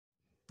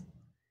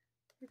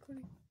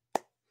recording.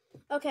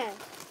 Okay,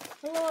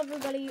 hello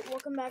everybody,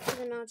 welcome back to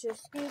the Nacho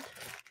Scoop,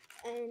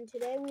 and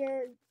today we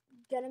are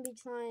going to be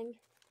trying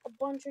a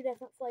bunch of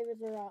different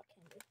flavors of rock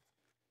candy.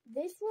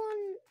 This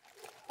one,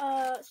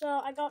 so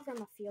I got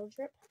from a field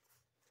trip.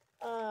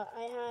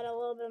 I had a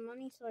little bit of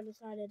money, so I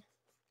decided,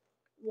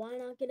 why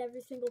not get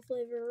every single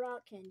flavor of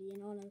rock candy, you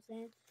know what I'm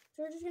saying?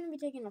 So we're just going to be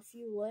taking a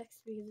few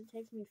licks, because it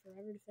takes me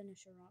forever to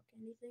finish a rock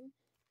candy thing.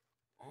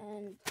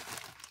 And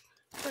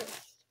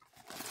first,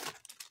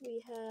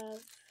 we have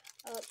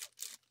up,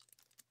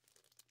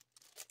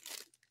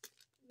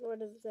 what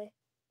does it say?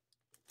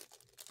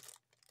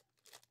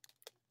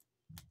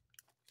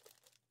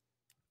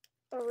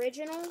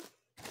 Original?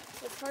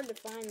 It's hard to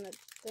find the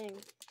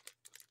thing.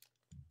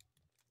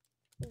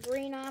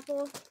 Green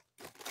apple.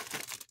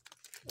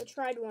 I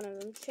tried one of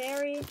them.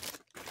 Cherry.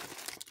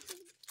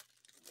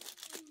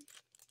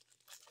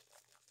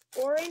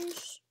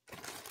 Orange.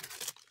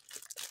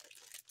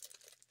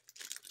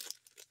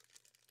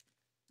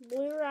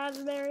 Blue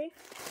raspberry.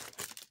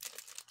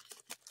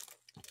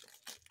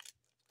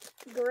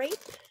 Grape.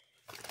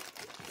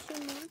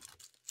 Two more.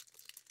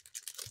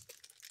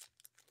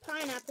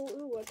 Pineapple.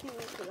 Ooh, I can't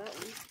wait for that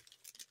one.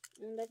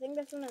 And I think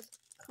this one is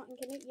cotton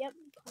candy. Yep,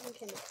 cotton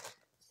candy.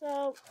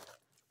 So,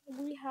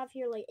 we have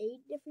here like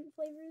 8 different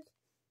flavors.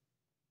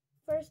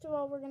 First of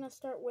all, we're going to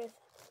start with...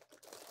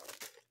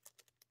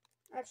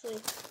 Actually,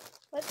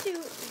 let's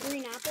do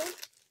green apple.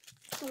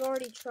 I've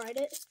already tried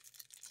it.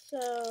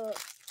 So...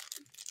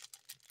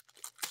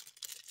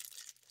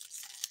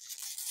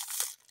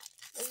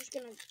 we're just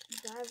going to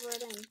dive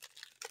right in.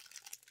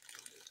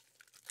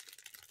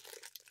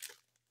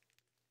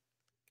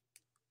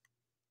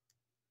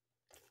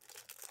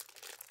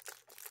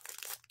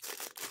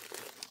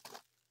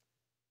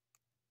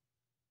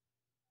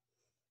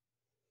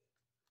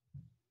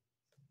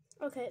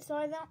 Okay, so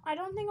I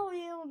don't think I'll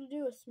be able to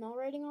do a smell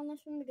rating on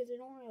this one because I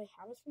don't really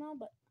have a smell,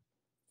 but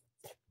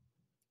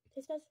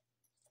taste test.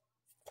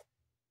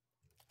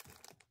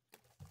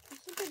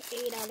 It's a good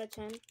 8 out of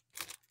 10.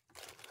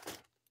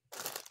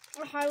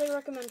 I highly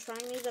recommend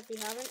trying these if you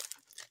haven't.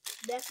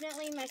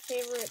 Definitely my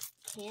favorite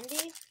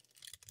candy.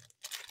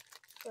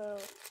 So,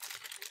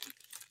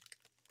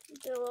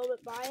 it's a little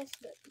bit biased,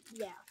 but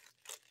yeah.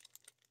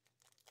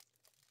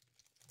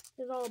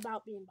 It's all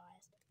about being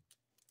biased.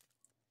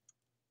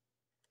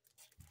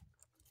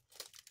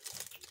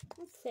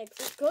 It's 6.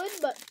 It's good,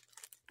 but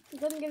it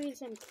doesn't give you the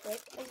same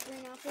kick as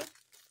green apple.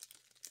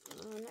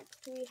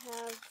 Next we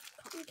have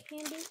cotton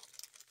candy.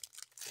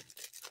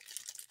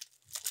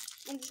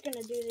 I'm just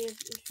gonna do these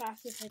as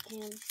fast as I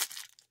can.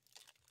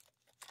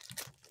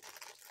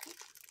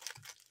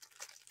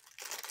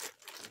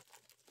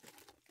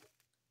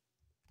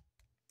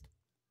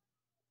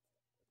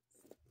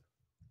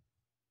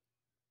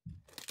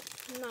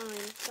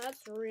 Nine.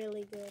 That's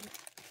really good.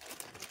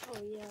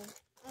 Oh yeah.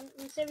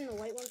 I'm saving the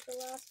white one for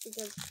last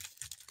because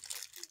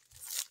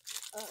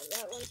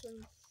that one's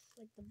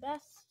like the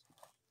best.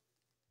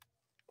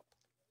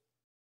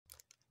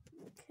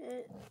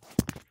 Okay.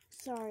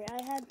 Sorry,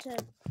 I had to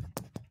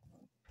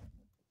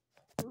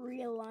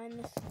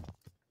realign this.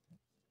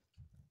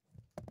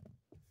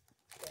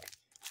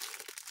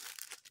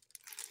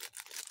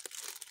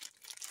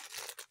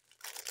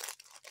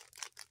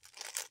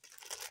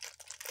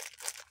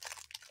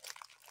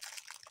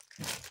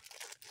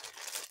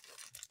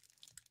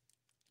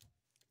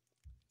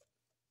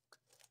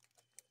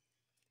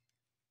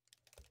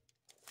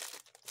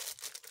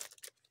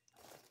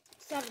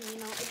 There. You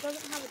know, it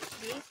doesn't have a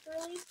taste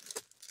really,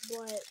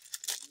 but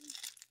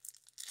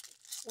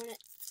when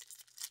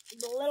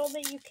the little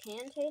bit you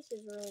can taste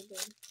is really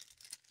good.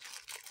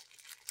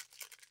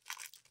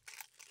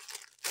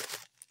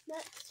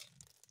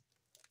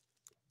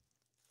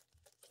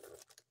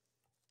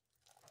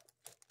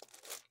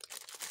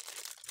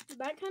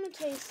 That kind of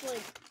tastes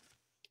like,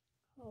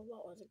 oh,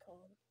 what was it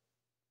called?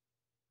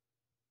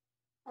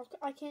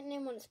 I can't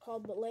name what it's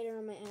called, but later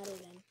I might add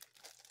it in.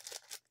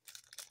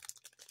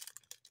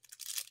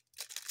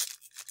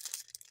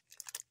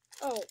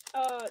 Oh,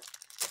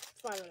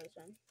 5 out of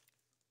 10.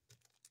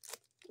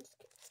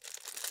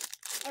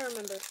 I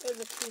remember. It was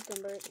a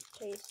cucumber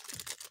taste.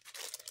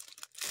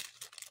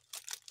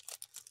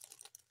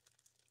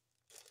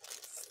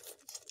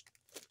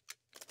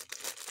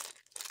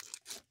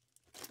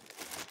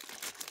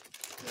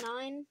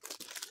 Nine.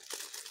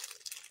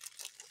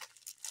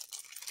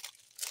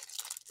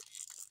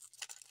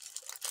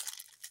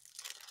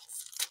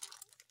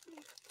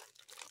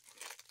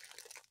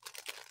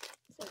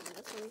 Saving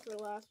this one for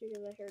last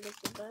because I heard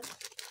it's the best.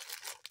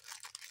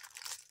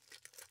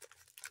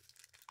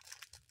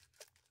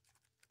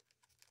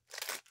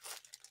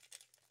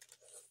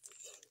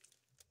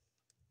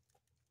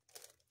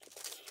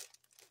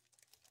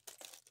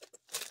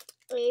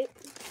 Eight.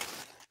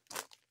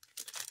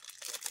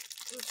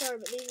 I'm sorry,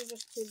 but these are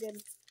just too good.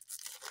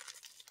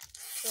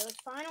 So the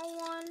final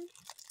one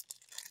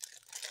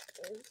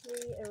is the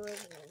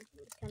original.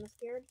 I'm kind of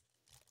scared.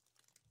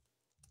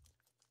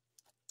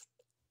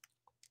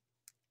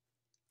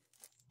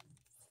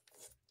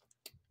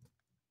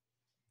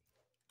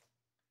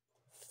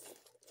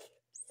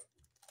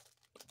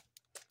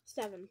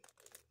 7.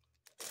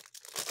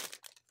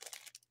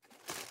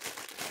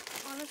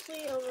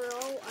 Honestly,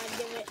 overall, I'd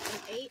give it an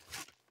 8.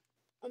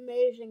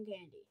 Amazing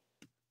candy.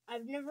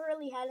 I've never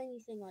really had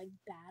anything like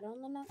bad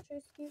on the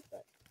Nacho Scoop,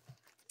 but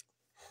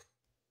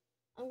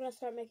I'm gonna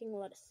start making a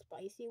lot of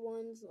spicy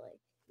ones. Like,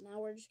 now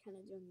we're just kind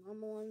of doing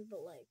normal ones,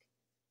 but like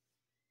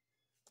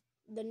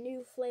the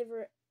new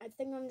flavor, I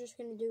think I'm just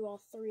gonna do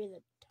all 3 of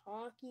the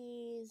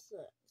Takis,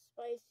 the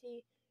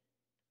spicy,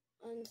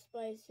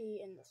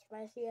 unspicy, and the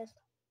spiciest.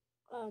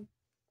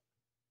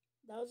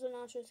 That was a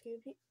Nacho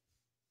Scoop.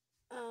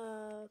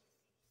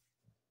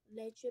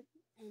 Leche,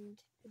 and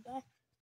goodbye.